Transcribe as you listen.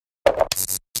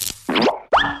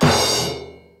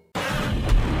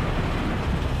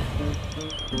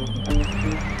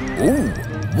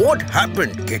What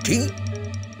happened, Kitty?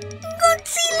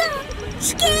 Godzilla!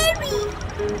 Scary!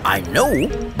 I know,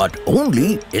 but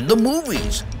only in the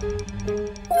movies.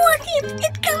 What if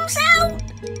it comes out?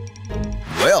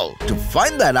 Well, to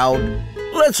find that out,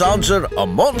 let's answer a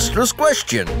monstrous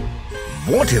question.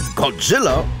 What if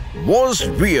Godzilla was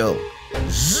real?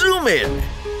 Zoom in!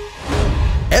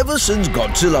 Ever since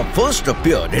Godzilla first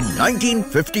appeared in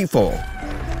 1954,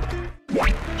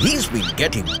 he's been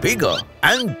getting bigger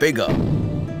and bigger.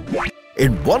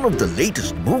 In one of the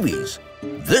latest movies,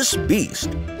 this beast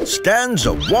stands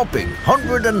a whopping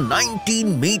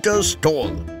 119 meters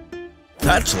tall.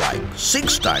 That's like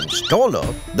 6 times taller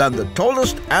than the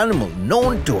tallest animal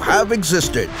known to have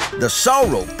existed, the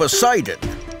Poseidon,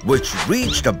 which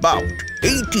reached about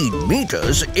 18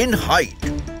 meters in height.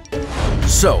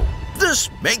 So,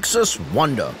 this makes us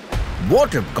wonder,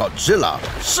 what if Godzilla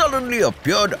suddenly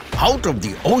appeared out of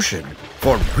the ocean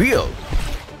for real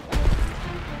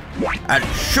and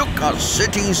shook our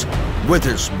cities with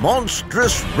his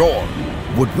monstrous roar?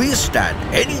 Would we stand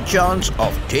any chance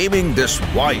of taming this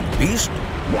wild beast?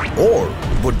 Or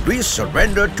would we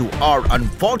surrender to our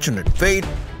unfortunate fate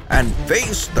and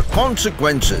face the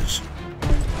consequences?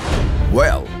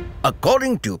 Well,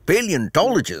 according to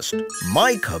paleontologist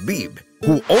Mike Habib,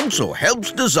 who also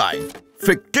helps design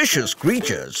fictitious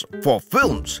creatures for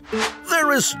films,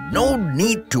 there is no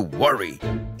need to worry.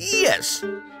 Yes,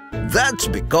 that's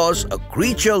because a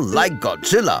creature like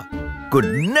Godzilla could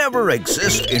never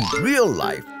exist in real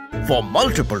life for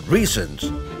multiple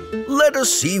reasons. Let us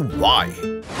see why.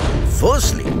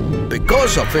 Firstly,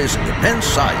 because of his immense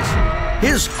size,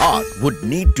 his heart would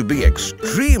need to be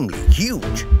extremely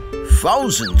huge,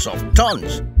 thousands of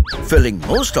tons, filling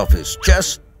most of his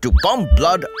chest to pump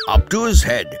blood up to his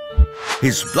head.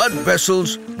 His blood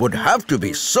vessels would have to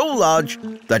be so large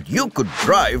that you could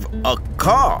drive a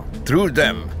car through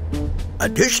them.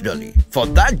 Additionally, for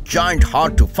that giant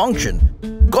heart to function,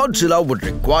 Godzilla would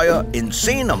require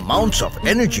insane amounts of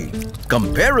energy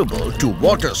comparable to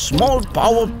what a small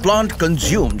power plant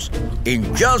consumes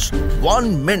in just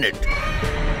 1 minute.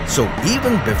 So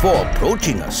even before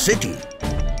approaching a city,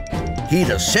 he'd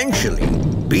essentially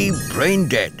be brain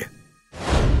dead.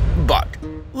 But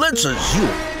let's assume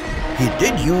he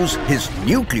did use his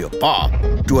nuclear power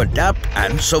to adapt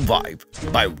and survive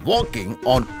by walking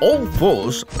on all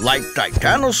fours like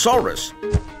Titanosaurus,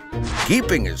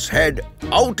 keeping his head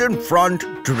out in front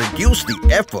to reduce the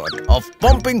effort of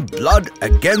pumping blood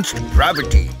against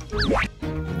gravity.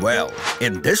 Well,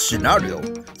 in this scenario,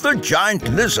 the giant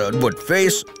lizard would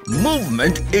face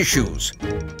movement issues.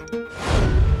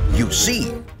 You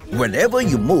see, whenever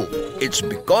you move, it's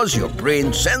because your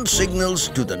brain sends signals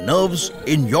to the nerves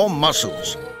in your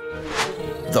muscles.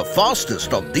 The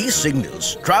fastest of these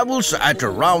signals travels at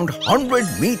around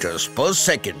 100 meters per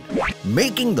second,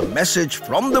 making the message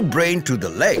from the brain to the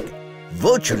leg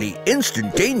virtually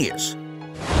instantaneous.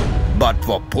 But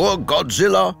for poor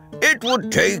Godzilla, it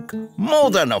would take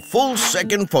more than a full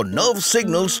second for nerve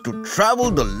signals to travel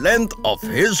the length of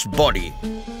his body.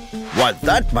 While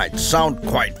that might sound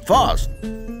quite fast,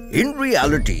 in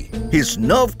reality, his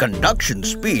nerve conduction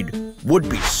speed would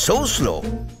be so slow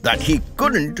that he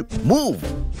couldn't move,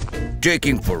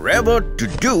 taking forever to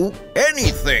do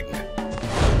anything.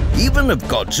 Even if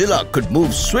Godzilla could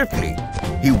move swiftly,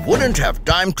 he wouldn't have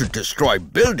time to destroy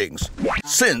buildings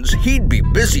since he'd be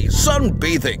busy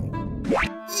sunbathing.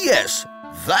 Yes,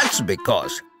 that's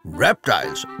because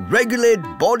reptiles regulate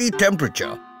body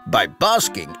temperature by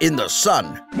basking in the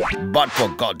sun. But for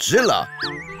Godzilla,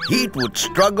 heat would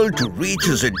struggle to reach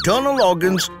his internal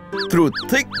organs through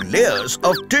thick layers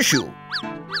of tissue.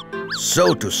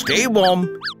 So to stay warm,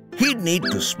 he'd need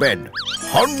to spend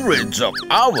hundreds of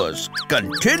hours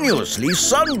continuously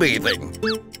sunbathing.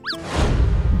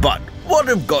 But what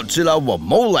if Godzilla were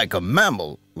more like a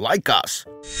mammal like us?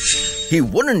 He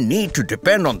wouldn't need to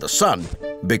depend on the sun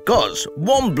because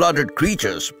warm-blooded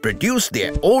creatures produce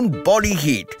their own body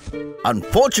heat.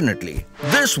 Unfortunately,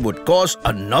 this would cause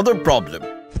another problem.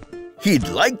 He'd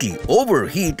likely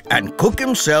overheat and cook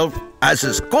himself as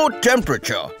his core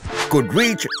temperature could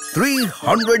reach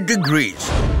 300 degrees.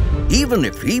 Even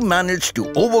if he managed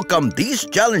to overcome these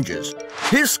challenges,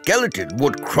 his skeleton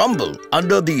would crumble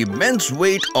under the immense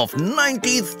weight of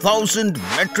 90,000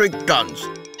 metric tons.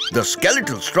 The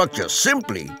skeletal structure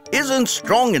simply isn't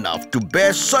strong enough to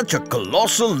bear such a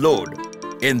colossal load.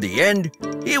 In the end,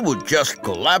 he would just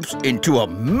collapse into a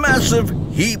massive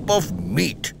heap of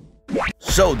meat.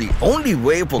 So the only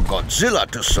way for Godzilla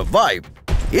to survive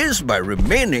is by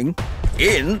remaining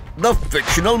in the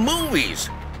fictional movies.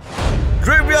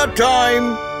 Trivia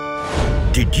time!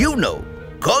 Did you know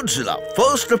Godzilla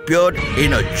first appeared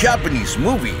in a Japanese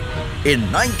movie in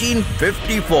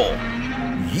 1954.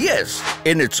 Yes,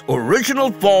 in its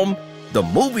original form, the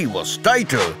movie was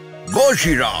titled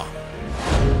Gojira.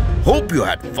 Hope you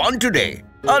had fun today.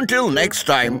 Until next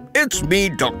time, it's me,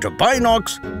 Dr.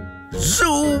 Binocs,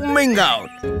 zooming out.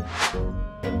 Little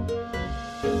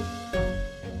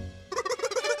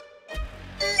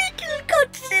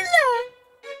Godzilla.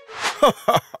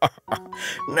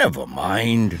 Never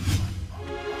mind.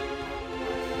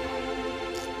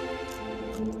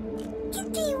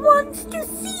 Kitty wants to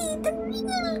see the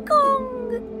real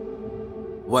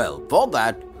Kong. Well, for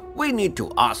that, we need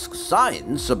to ask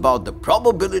science about the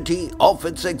probability of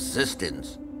its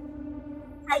existence.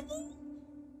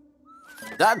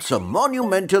 That's a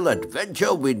monumental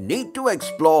adventure we need to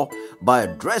explore by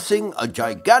addressing a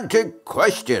gigantic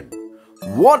question.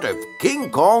 What if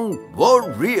King Kong were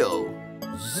real?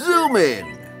 Zoom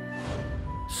in!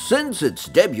 Since its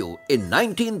debut in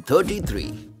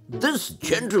 1933, this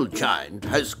gentle giant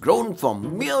has grown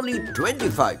from merely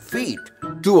 25 feet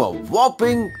to a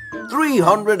whopping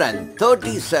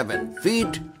 337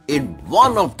 feet in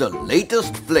one of the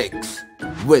latest flicks.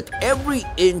 With every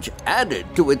inch added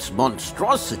to its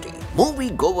monstrosity,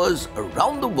 moviegoers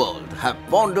around the world have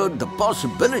pondered the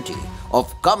possibility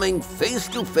of coming face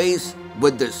to face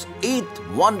with this eighth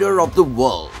wonder of the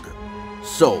world.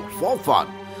 So, for fun,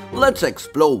 let's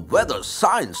explore whether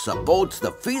science supports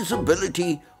the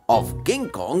feasibility of King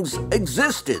Kong's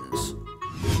existence.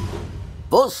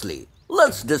 Firstly,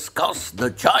 let's discuss the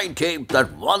giant ape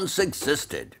that once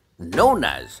existed, known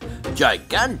as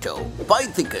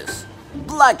Gigantopithecus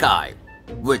black-eye,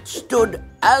 which stood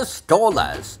as tall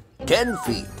as 10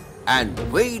 feet and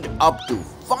weighed up to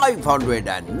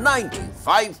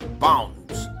 595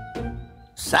 pounds.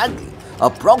 Sadly,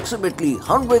 approximately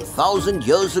 100,000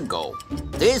 years ago,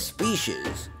 this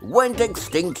species went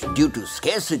extinct due to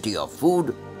scarcity of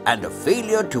food and a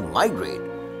failure to migrate,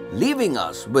 leaving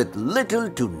us with little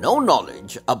to no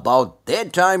knowledge about their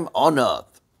time on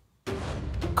Earth.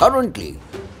 Currently,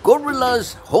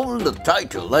 gorillas hold the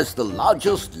title as the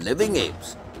largest living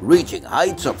apes, reaching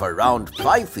heights of around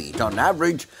 5 feet on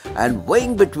average and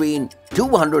weighing between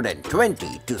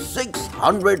 220 to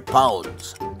 600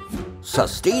 pounds.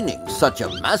 Sustaining such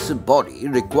a massive body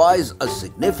requires a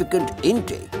significant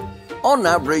intake. On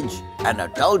average, an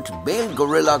adult male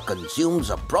gorilla consumes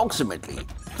approximately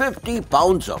 50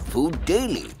 pounds of food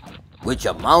daily, which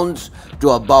amounts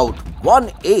to about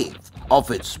 1/8 of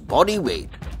its body weight.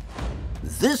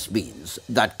 This means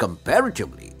that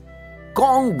comparatively,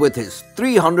 Kong with his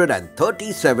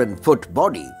 337-foot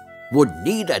body would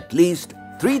need at least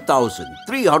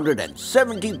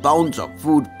 3,370 pounds of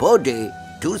food per day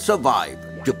to survive.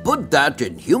 To put that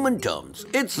in human terms,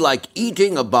 it's like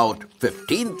eating about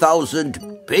 15,000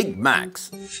 Big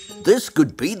Macs. This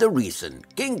could be the reason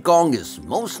King Kong is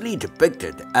mostly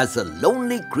depicted as a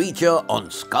lonely creature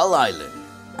on Skull Island,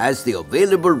 as the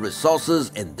available resources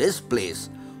in this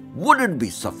place wouldn't be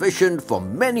sufficient for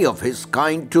many of his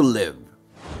kind to live.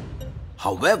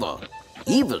 However,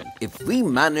 even if we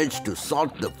manage to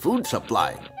sort the food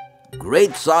supply,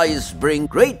 great size brings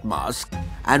great mass,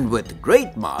 and with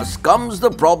great mass comes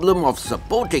the problem of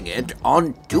supporting it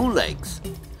on 2 legs.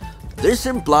 This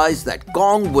implies that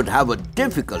Kong would have a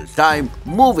difficult time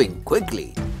moving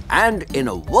quickly, and in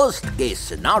a worst-case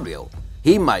scenario,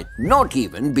 he might not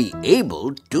even be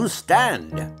able to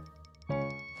stand.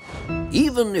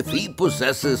 Even if he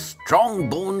possesses strong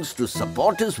bones to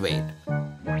support his weight,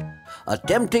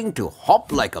 attempting to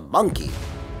hop like a monkey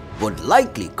would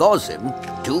likely cause him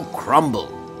to crumble.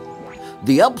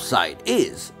 The upside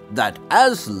is that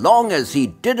as long as he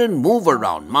didn't move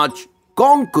around much,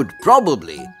 Kong could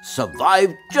probably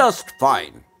survive just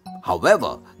fine.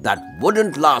 However, that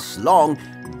wouldn't last long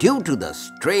due to the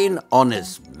strain on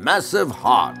his massive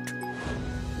heart.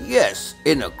 Yes,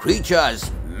 in a creature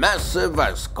as massive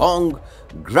as Kong,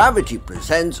 gravity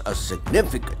presents a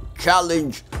significant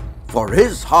challenge for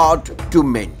his heart to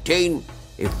maintain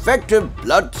effective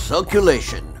blood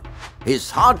circulation.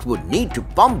 His heart would need to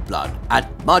pump blood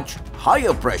at much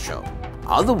higher pressure.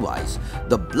 Otherwise,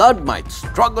 the blood might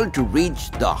struggle to reach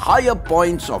the higher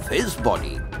points of his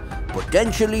body,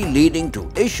 potentially leading to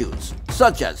issues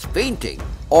such as fainting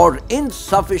or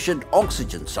insufficient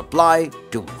oxygen supply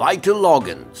to vital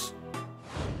organs.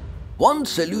 One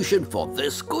solution for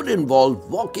this could involve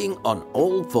walking on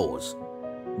all fours,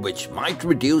 which might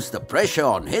reduce the pressure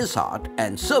on his heart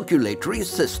and circulatory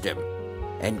system,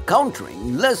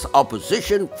 encountering less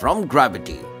opposition from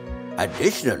gravity.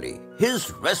 Additionally, his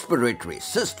respiratory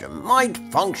system might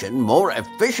function more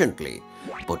efficiently,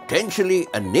 potentially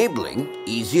enabling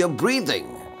easier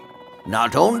breathing.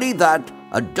 Not only that,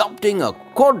 adopting a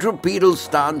quadrupedal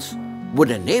stance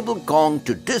would enable Kong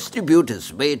to distribute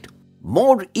his weight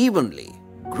more evenly,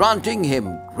 granting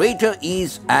him greater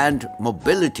ease and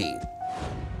mobility.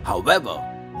 However,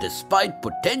 despite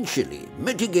potentially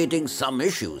mitigating some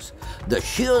issues, the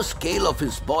sheer scale of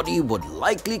his body would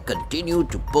likely continue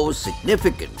to pose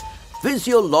significant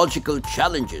physiological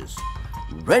challenges,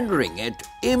 rendering it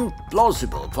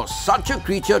implausible for such a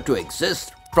creature to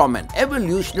exist from an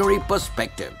evolutionary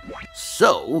perspective.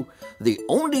 So, the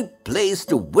only place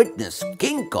to witness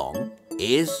King Kong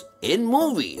is in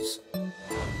movies.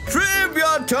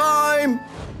 Trivia time!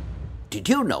 Did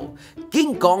you know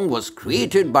King Kong was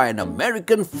created by an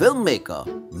American filmmaker,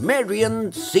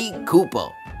 Marion C. Cooper?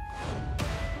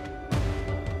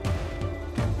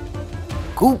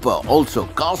 Cooper also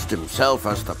cast himself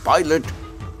as the pilot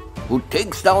who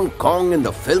takes down Kong in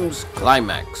the film's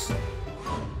climax.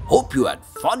 Hope you had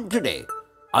fun today.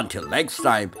 Until next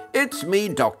time, it's me,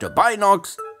 Dr.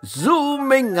 Binocs,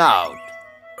 zooming out.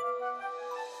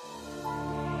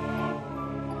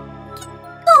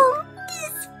 Kong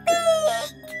is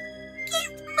fake.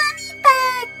 Give money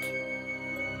back.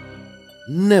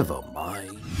 Never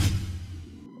mind.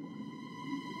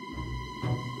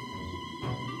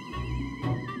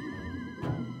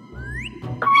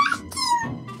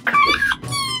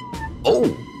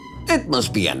 Oh, it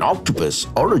must be an octopus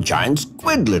or a giant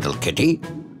squid, little kitty.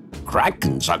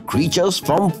 Krakens are creatures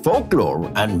from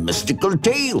folklore and mystical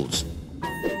tales. No,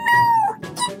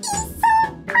 it is so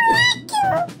Kraken.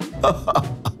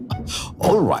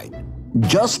 All right,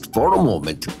 just for a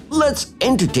moment, let's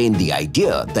entertain the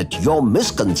idea that your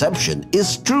misconception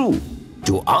is true.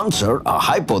 To answer a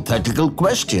hypothetical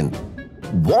question,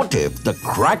 what if the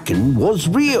Kraken was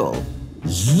real?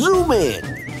 Zoom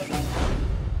in!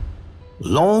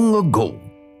 Long ago,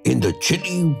 in the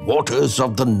chilly waters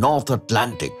of the North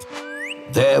Atlantic,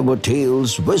 there were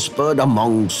tales whispered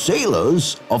among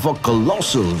sailors of a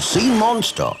colossal sea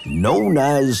monster known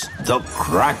as the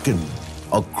Kraken,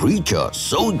 a creature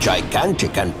so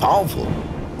gigantic and powerful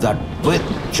that with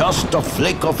just a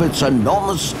flick of its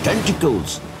enormous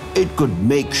tentacles, it could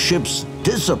make ships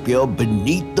disappear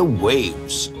beneath the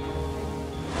waves.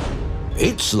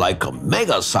 It's like a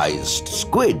mega-sized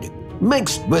squid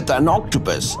mixed with an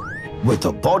octopus, with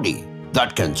a body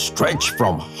that can stretch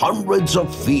from hundreds of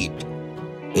feet.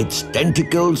 Its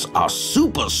tentacles are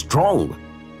super strong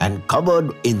and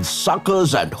covered in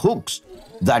suckers and hooks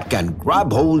that can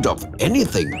grab hold of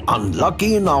anything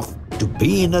unlucky enough to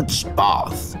be in its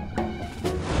path.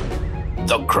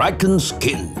 The Kraken's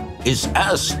skin is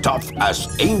as tough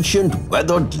as ancient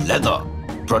weathered leather,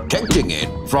 protecting it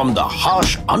from the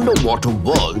harsh underwater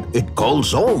world it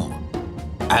calls home.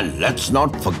 And let's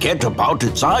not forget about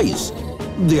its eyes.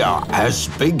 They are as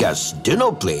big as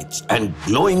dinner plates and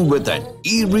glowing with an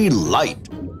eerie light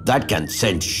that can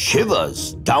send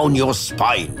shivers down your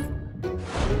spine.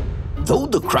 Though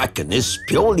the Kraken is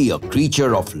purely a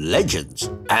creature of legends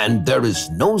and there is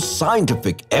no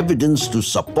scientific evidence to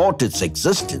support its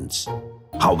existence,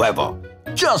 however,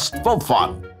 just for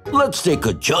fun, let's take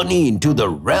a journey into the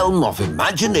realm of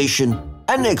imagination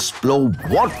and explore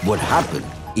what would happen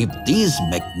if these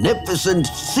magnificent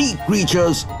sea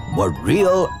creatures were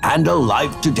real and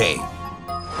alive today.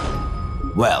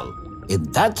 Well, in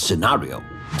that scenario,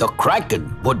 the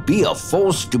Kraken would be a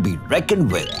force to be reckoned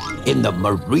with in the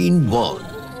marine world.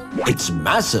 Its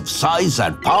massive size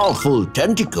and powerful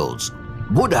tentacles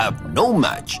would have no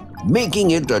match,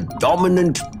 making it a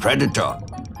dominant predator,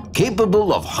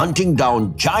 capable of hunting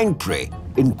down giant prey,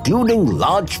 including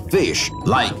large fish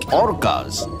like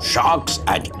orcas, sharks,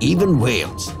 and even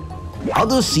whales.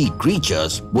 Other sea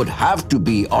creatures would have to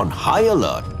be on high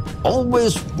alert,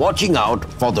 always watching out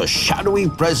for the shadowy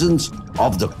presence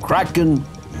of the Kraken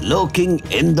lurking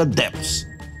in the depths.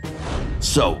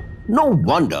 So, no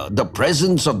wonder the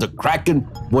presence of the Kraken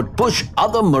would push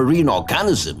other marine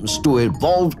organisms to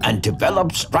evolve and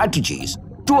develop strategies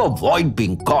to avoid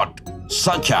being caught,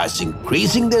 such as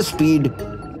increasing their speed,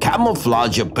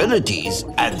 camouflage abilities,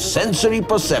 and sensory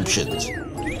perceptions.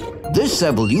 This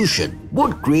evolution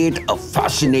would create a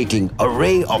fascinating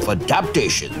array of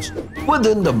adaptations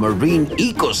within the marine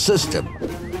ecosystem,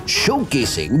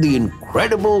 showcasing the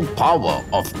incredible power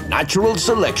of natural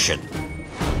selection.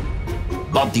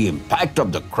 But the impact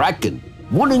of the Kraken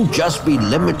wouldn't just be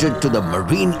limited to the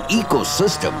marine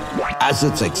ecosystem, as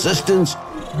its existence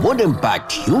would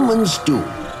impact humans too.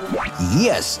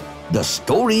 Yes, the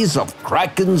stories of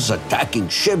Krakens attacking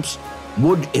ships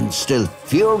would instill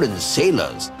fear in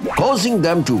sailors, causing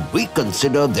them to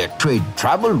reconsider their trade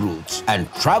travel routes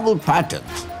and travel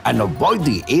patterns and avoid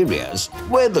the areas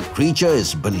where the creature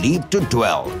is believed to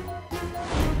dwell.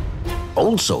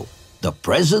 Also, the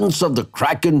presence of the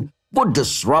Kraken would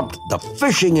disrupt the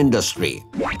fishing industry,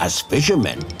 as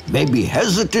fishermen may be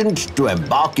hesitant to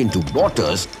embark into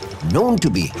waters known to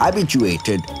be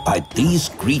habituated by these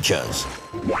creatures.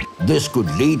 This could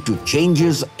lead to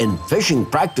changes in fishing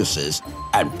practices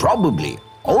and probably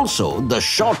also the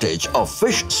shortage of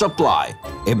fish supply,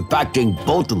 impacting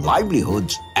both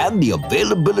livelihoods and the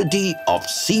availability of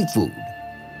seafood.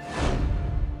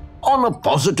 On a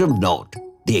positive note,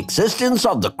 the existence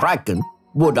of the Kraken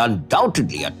would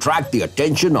undoubtedly attract the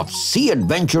attention of sea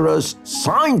adventurers,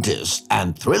 scientists,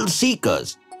 and thrill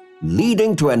seekers,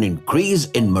 leading to an increase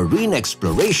in marine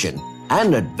exploration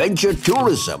and adventure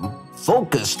tourism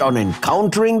focused on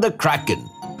encountering the Kraken.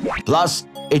 Plus,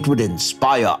 it would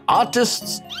inspire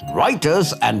artists,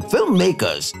 writers, and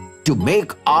filmmakers to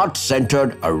make art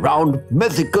centered around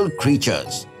mythical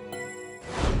creatures.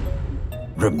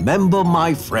 Remember,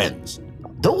 my friends,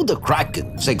 though the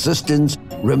Kraken's existence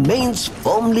remains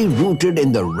firmly rooted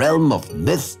in the realm of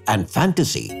myth and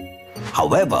fantasy,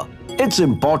 however, it's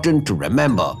important to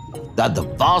remember that the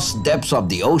vast depths of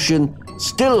the ocean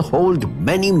still hold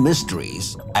many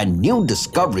mysteries and new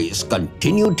discoveries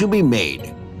continue to be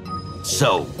made.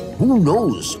 So, who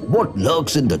knows what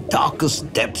lurks in the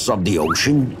darkest depths of the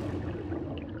ocean?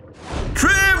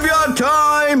 Trivia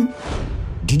time!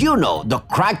 Did you know the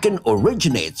Kraken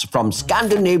originates from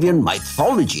Scandinavian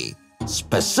mythology,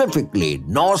 specifically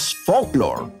Norse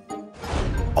folklore?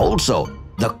 Also,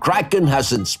 the Kraken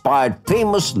has inspired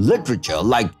famous literature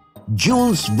like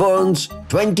Jules Verne's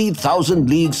 20,000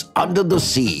 Leagues Under the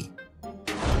Sea.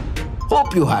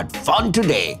 Hope you had fun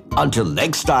today. Until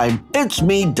next time, it's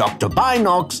me, Dr.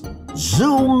 Binocs,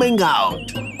 zooming out.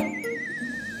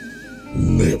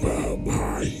 Never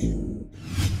mind.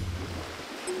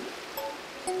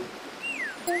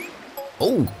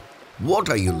 Oh, what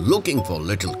are you looking for,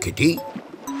 little kitty?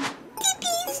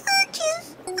 Kitty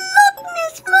searches Loch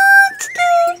Ness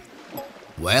Monster.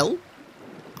 Well,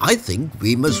 I think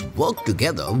we must work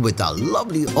together with our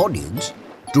lovely audience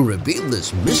to reveal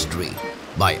this mystery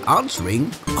by answering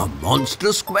a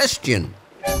monstrous question.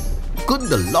 Could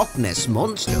the Loch Ness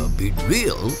Monster be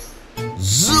real?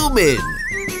 Zoom in!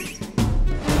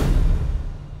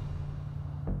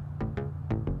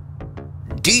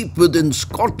 Deep within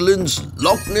Scotland's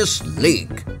Loch Ness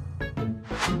Lake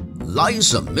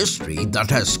lies a mystery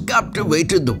that has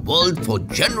captivated the world for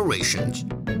generations.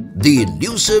 The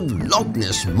elusive Loch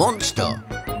Ness Monster,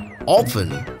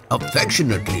 often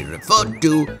affectionately referred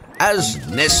to as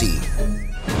Nessie.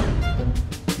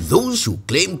 Those who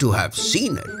claim to have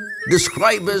seen it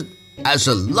describe it as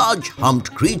a large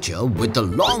humped creature with a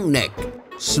long neck,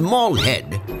 small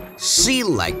head,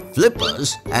 seal-like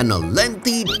flippers, and a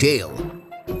lengthy tail.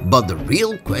 But the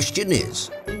real question is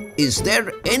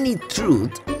there any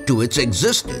truth to its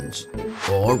existence?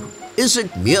 Or is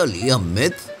it merely a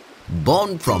myth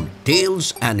born from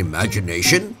tales and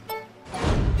imagination?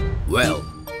 Well,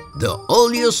 the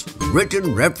earliest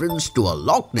written reference to a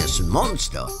Loch Ness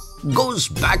Monster goes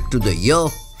back to the year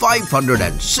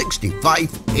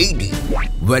 565 AD,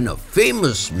 when a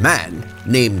famous man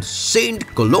named Saint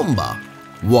Columba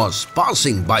was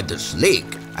passing by this lake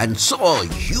and saw a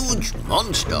huge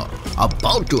monster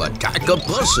about to attack a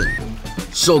person.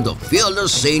 So the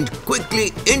fearless saint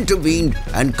quickly intervened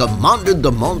and commanded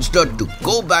the monster to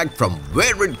go back from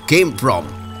where it came from.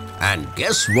 And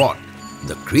guess what?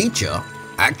 The creature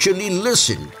actually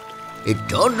listened. It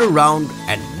turned around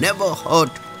and never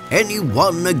hurt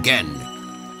anyone again.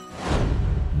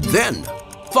 Then,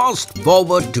 fast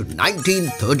forward to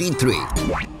 1933,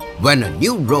 when a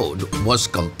new road was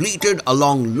completed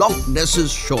along Loch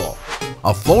Ness's shore,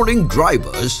 affording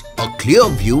drivers a clear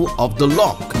view of the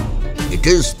loch. It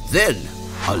is then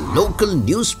a local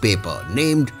newspaper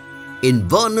named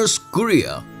Inverness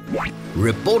Courier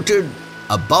reported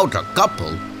about a couple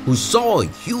who saw a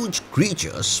huge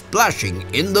creature splashing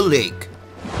in the lake.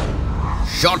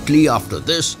 Shortly after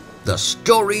this, the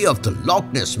story of the Loch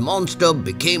Ness Monster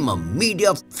became a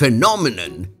media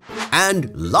phenomenon,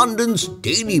 and London's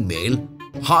Daily Mail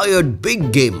hired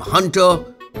big game hunter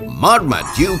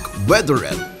Marmaduke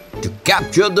Wetherell to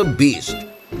capture the beast,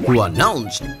 who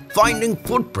announced finding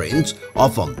footprints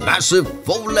of a massive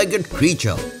four-legged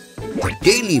creature. The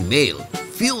Daily Mail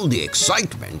fueled the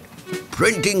excitement,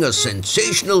 printing a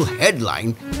sensational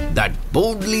headline that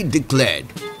boldly declared,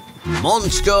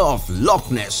 "Monster of Loch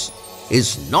Ness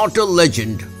is not a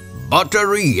legend but a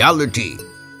reality."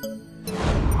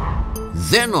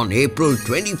 Then on April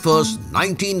 21st,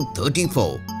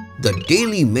 1934, the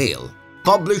Daily Mail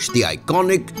published the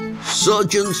iconic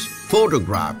surgeon's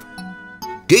photograph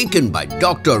taken by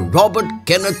Dr. Robert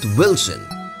Kenneth Wilson.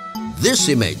 This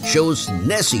image shows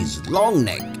Nessie's long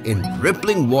neck in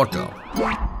rippling water.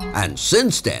 And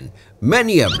since then,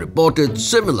 many have reported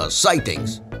similar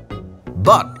sightings.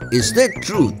 But is there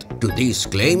truth to these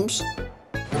claims?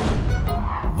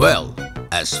 Well,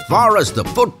 as far as the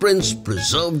footprints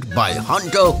preserved by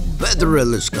Hunter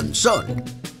Wetherill is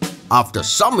concerned, after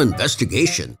some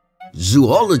investigation,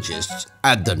 zoologists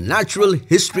at the Natural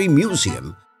History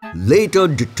Museum later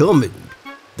determined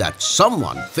that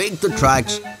someone faked the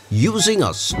tracks using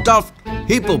a stuffed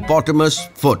hippopotamus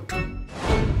foot.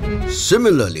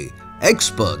 Similarly,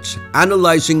 experts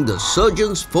analyzing the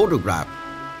surgeon's photograph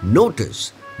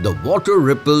noticed the water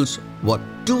ripples were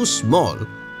too small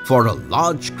for a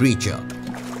large creature.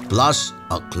 Plus,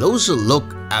 a closer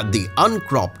look at the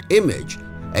uncropped image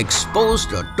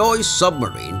exposed a toy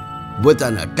submarine with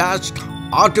an attached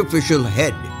artificial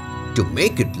head to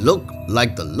make it look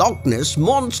like the Loch Ness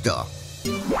Monster.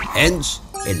 Hence,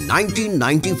 in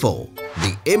 1994,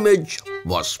 the image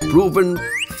was proven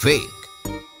fake.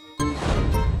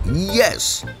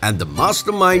 Yes, and the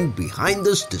mastermind behind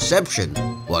this deception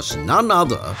was none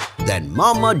other than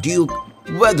Marmaduke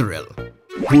Wetherill,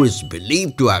 who is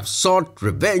believed to have sought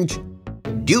revenge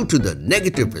due to the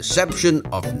negative reception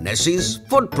of Nessie's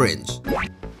footprints.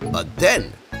 But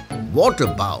then, what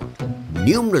about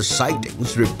numerous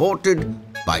sightings reported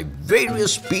by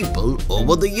various people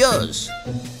over the years?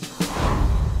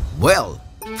 Well,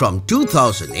 from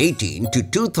 2018 to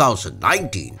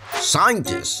 2019,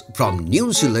 scientists from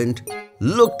New Zealand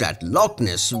looked at Loch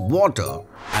Ness water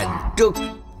and took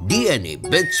DNA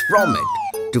bits from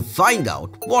it to find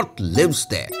out what lives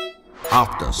there.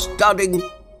 After studying,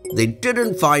 they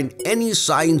didn't find any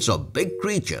signs of big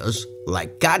creatures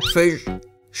like catfish,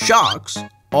 sharks,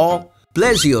 or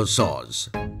plesiosaurs.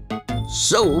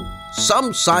 So,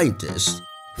 some scientists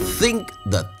think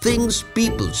the things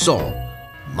people saw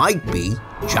might be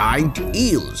giant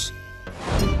eels.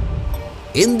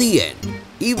 In the end,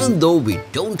 even though we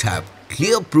don't have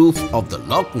clear proof of the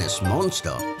Loch Ness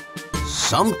Monster,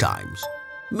 sometimes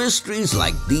mysteries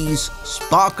like these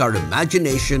spark our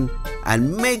imagination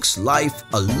and makes life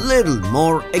a little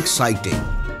more exciting.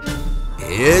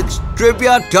 It's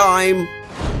trivia time!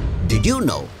 Did you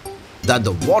know that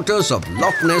the waters of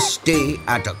Loch Ness stay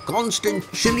at a constant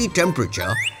chilly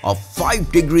temperature of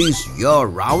 5 degrees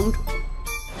year-round?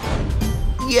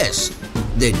 Yes,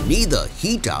 they neither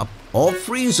heat up or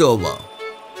freeze over,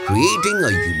 creating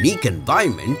a unique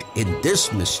environment in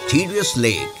this mysterious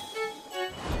lake.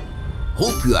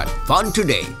 Hope you had fun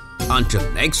today. Until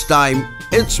next time,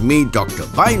 it's me, Dr.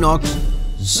 Binocs,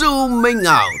 zooming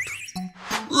out.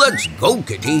 Let's go,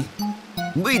 kitty.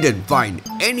 We didn't find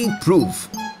any proof.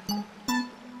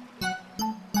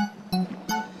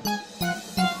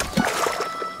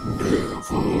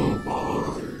 Never mind.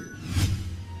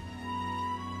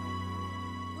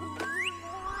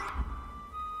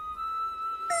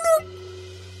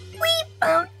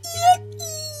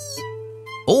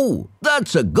 Oh,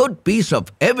 that's a good piece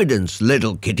of evidence,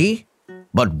 little kitty.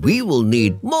 But we will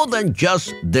need more than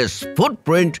just this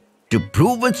footprint to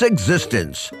prove its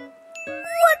existence.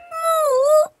 What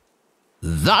more?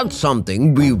 That's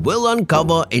something we will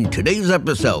uncover in today's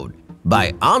episode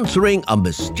by answering a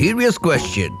mysterious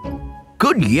question.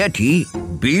 Could Yeti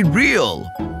be real?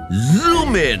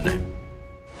 Zoom in!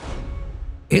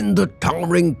 In the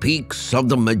towering peaks of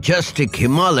the majestic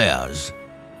Himalayas,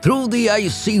 through the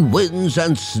icy winds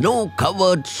and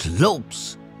snow-covered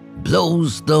slopes,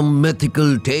 blows the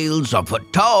mythical tales of a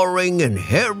towering and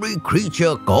hairy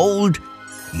creature called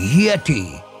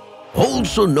Yeti,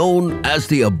 also known as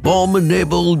the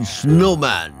abominable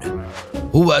snowman,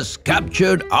 who has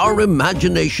captured our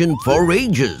imagination for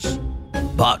ages.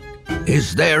 But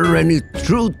is there any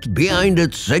truth behind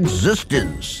its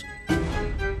existence?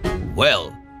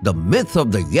 Well, the myth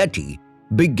of the Yeti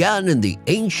began in the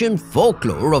ancient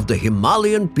folklore of the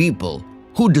Himalayan people,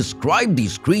 who described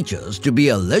these creatures to be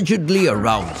allegedly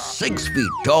around 6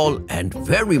 feet tall and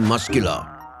very muscular.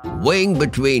 Weighing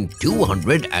between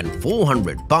 200 and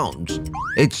 400 pounds,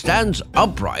 it stands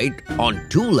upright on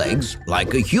 2 legs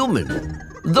like a human,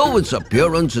 though its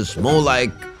appearance is more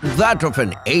like that of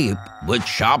an ape with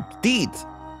sharp teeth.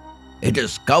 It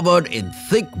is covered in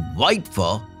thick white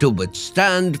fur to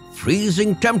withstand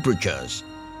freezing temperatures.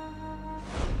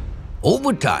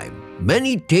 Over time,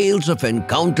 many tales of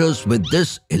encounters with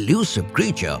this elusive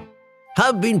creature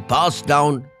have been passed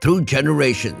down through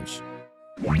generations.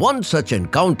 One such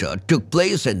encounter took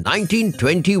place in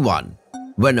 1921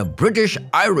 when a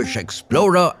British-Irish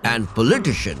explorer and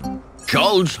politician,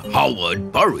 Charles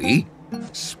Howard Bury,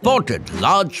 spotted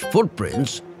large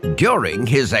footprints during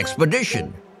his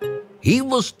expedition. He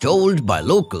was told by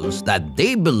locals that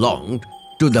they belonged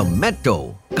to the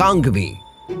Meto Kangmi,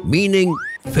 meaning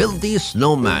filthy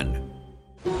snowman.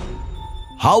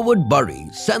 Howard Bury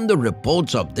sent the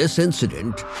reports of this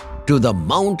incident to the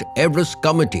Mount Everest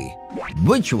Committee,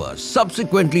 which was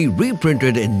subsequently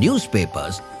reprinted in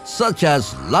newspapers such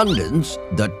as London's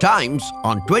The Times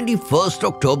on 21st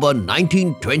October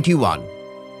 1921,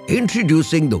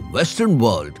 introducing the Western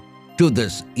world to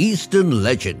this Eastern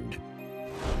legend.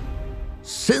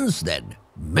 Since then,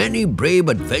 many brave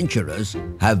adventurers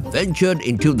have ventured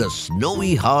into the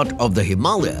snowy heart of the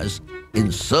Himalayas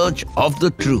in search of the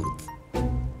truth.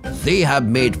 They have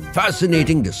made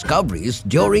fascinating discoveries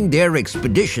during their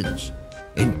expeditions,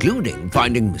 including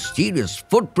finding mysterious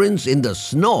footprints in the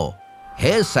snow,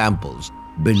 hair samples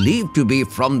believed to be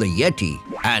from the Yeti,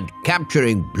 and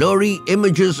capturing blurry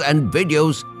images and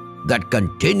videos that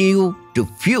continue to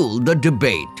fuel the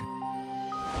debate.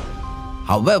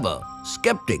 However,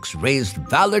 skeptics raised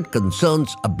valid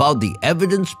concerns about the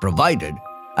evidence provided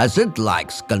as it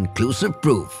lacks conclusive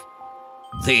proof.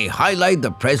 They highlight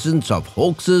the presence of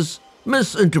hoaxes,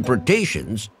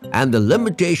 misinterpretations, and the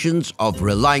limitations of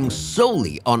relying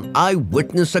solely on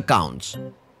eyewitness accounts.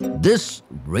 This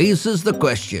raises the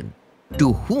question,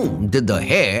 to whom did the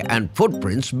hair and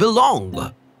footprints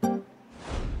belong?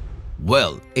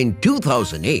 Well, in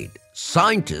 2008,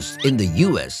 scientists in the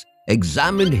US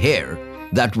examined hair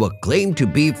that were claimed to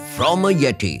be from a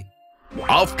Yeti.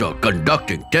 After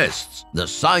conducting tests, the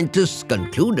scientists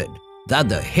concluded that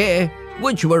the hair,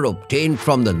 which were obtained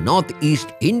from the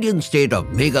northeast Indian state of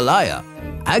Meghalaya,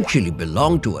 actually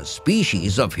belonged to a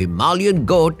species of Himalayan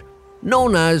goat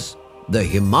known as the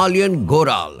Himalayan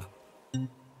goral.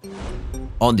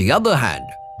 On the other hand,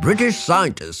 British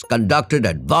scientists conducted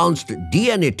advanced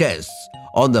DNA tests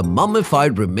on the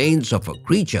mummified remains of a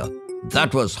creature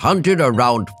that was hunted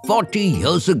around 40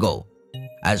 years ago,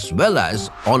 as well as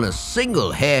on a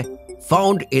single hair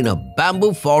found in a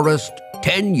bamboo forest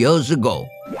 10 years ago.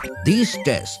 These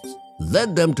tests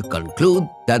led them to conclude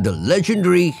that the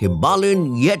legendary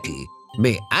Himalayan Yeti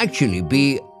may actually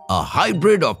be a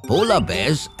hybrid of polar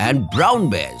bears and brown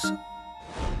bears.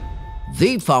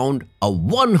 They found a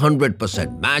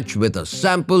 100% match with a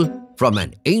sample from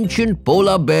an ancient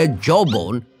polar bear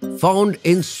jawbone found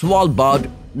in Svalbard,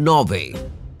 Norway.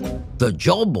 The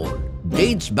jawbone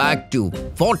dates back to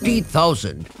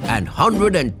 40,000 and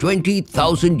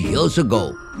 120,000 years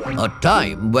ago, a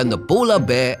time when the polar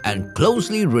bear and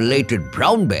closely related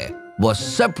brown bear were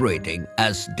separating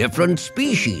as different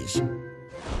species.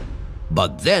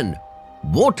 But then,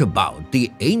 what about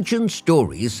the ancient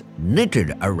stories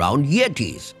knitted around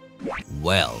Yetis?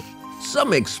 Well,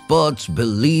 some experts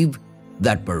believe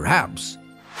that perhaps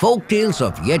folktales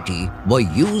of Yeti were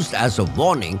used as a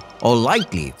warning or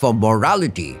likely for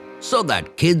morality so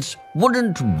that kids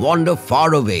wouldn't wander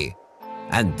far away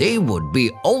and they would be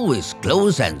always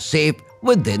close and safe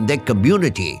within their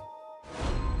community.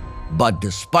 But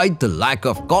despite the lack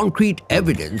of concrete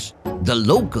evidence, the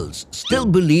locals still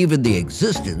believe in the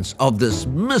existence of this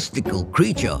mystical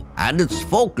creature and its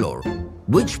folklore,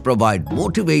 which provide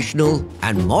motivational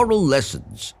and moral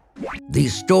lessons.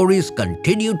 These stories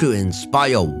continue to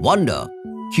inspire wonder,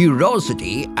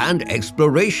 curiosity, and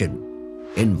exploration,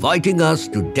 inviting us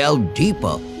to delve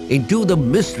deeper into the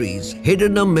mysteries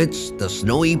hidden amidst the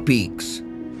snowy peaks.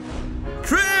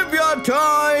 Trivia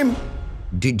time!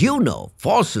 Did you know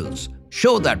fossils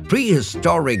show that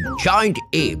prehistoric giant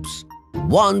apes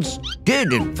once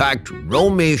did in fact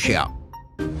roam Asia?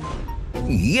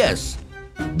 Yes,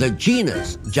 the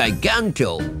genus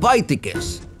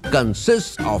Gigantopithecus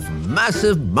consists of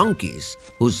massive monkeys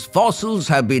whose fossils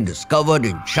have been discovered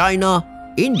in China,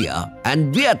 India,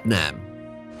 and Vietnam.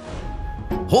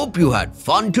 Hope you had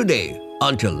fun today.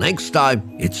 Until next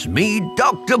time, it's me,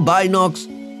 Dr. Binocs,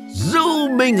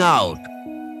 zooming out.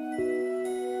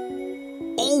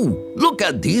 Oh, look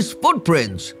at these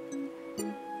footprints.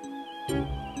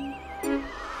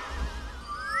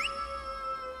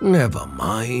 Never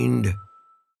mind.